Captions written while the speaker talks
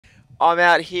I'm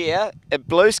out here at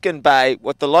Blueskin Bay,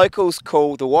 what the locals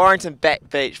call the Warrington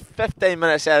Back Beach, 15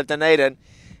 minutes out of Dunedin,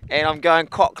 and I'm going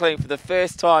cockling for the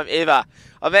first time ever.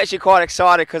 I'm actually quite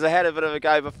excited because I had a bit of a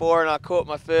go before and I caught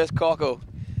my first cockle.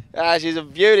 She's a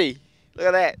beauty. Look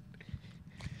at that.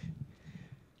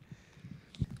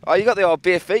 Oh, you got the old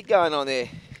bare feet going on there.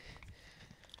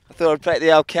 I thought I'd take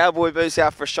the old cowboy boots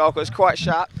out for a shock. It's quite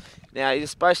sharp. Now you're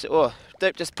supposed to,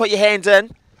 just put your hands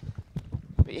in.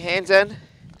 Put your hands in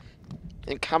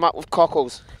and come up with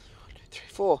cockles. 1, 2, 3,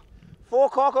 4. 4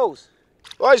 cockles.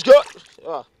 Oh, he's got.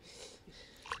 Oh.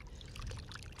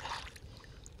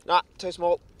 Nah, too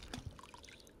small.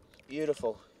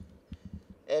 Beautiful.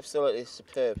 Absolutely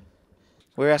superb.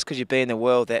 Where else could you be in the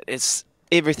world that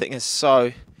everything is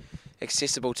so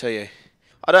accessible to you?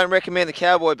 I don't recommend the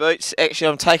cowboy boots.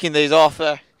 Actually, I'm taking these off.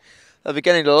 They're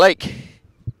beginning to leak.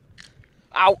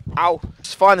 Ow, ow.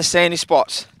 Just find the sandy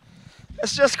spots.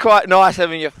 It's just quite nice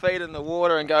having your feet in the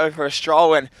water and go for a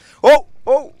stroll and...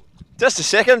 Oh, just a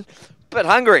second. Bit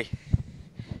hungry.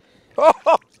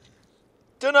 Oh,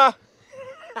 dinner.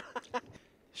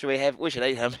 We should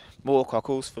eat him. More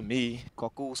cockles for me.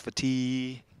 Cockles for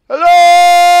tea.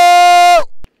 Hello!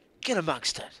 Get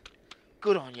amongst it.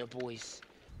 Good on you, boys.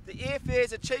 The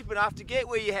airfares are cheap enough to get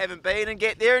where you haven't been and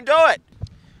get there and do it.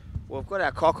 Well, we've got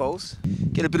our cockles.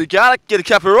 Get a bit of garlic, get a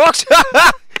couple of rocks.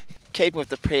 Keeping with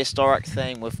the prehistoric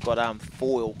theme, we've got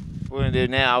foil. What we're going to do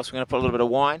now is we're going to put a little bit of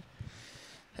wine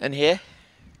in here.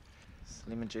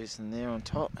 Some lemon juice in there on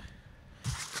top.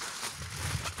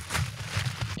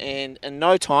 And in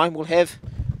no time we'll have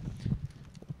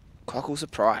cockle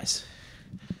surprise.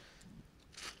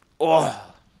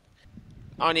 Oh!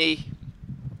 Only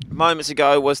moments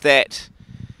ago was that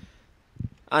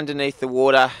underneath the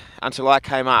water until I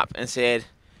came up and said,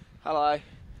 hello,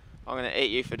 I'm going to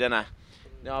eat you for dinner.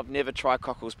 Now, I've never tried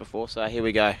cockles before, so here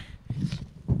we go.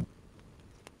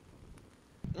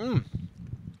 There's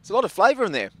a lot of flavour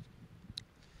in there.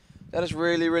 That is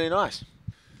really, really nice.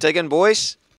 Dig in, boys.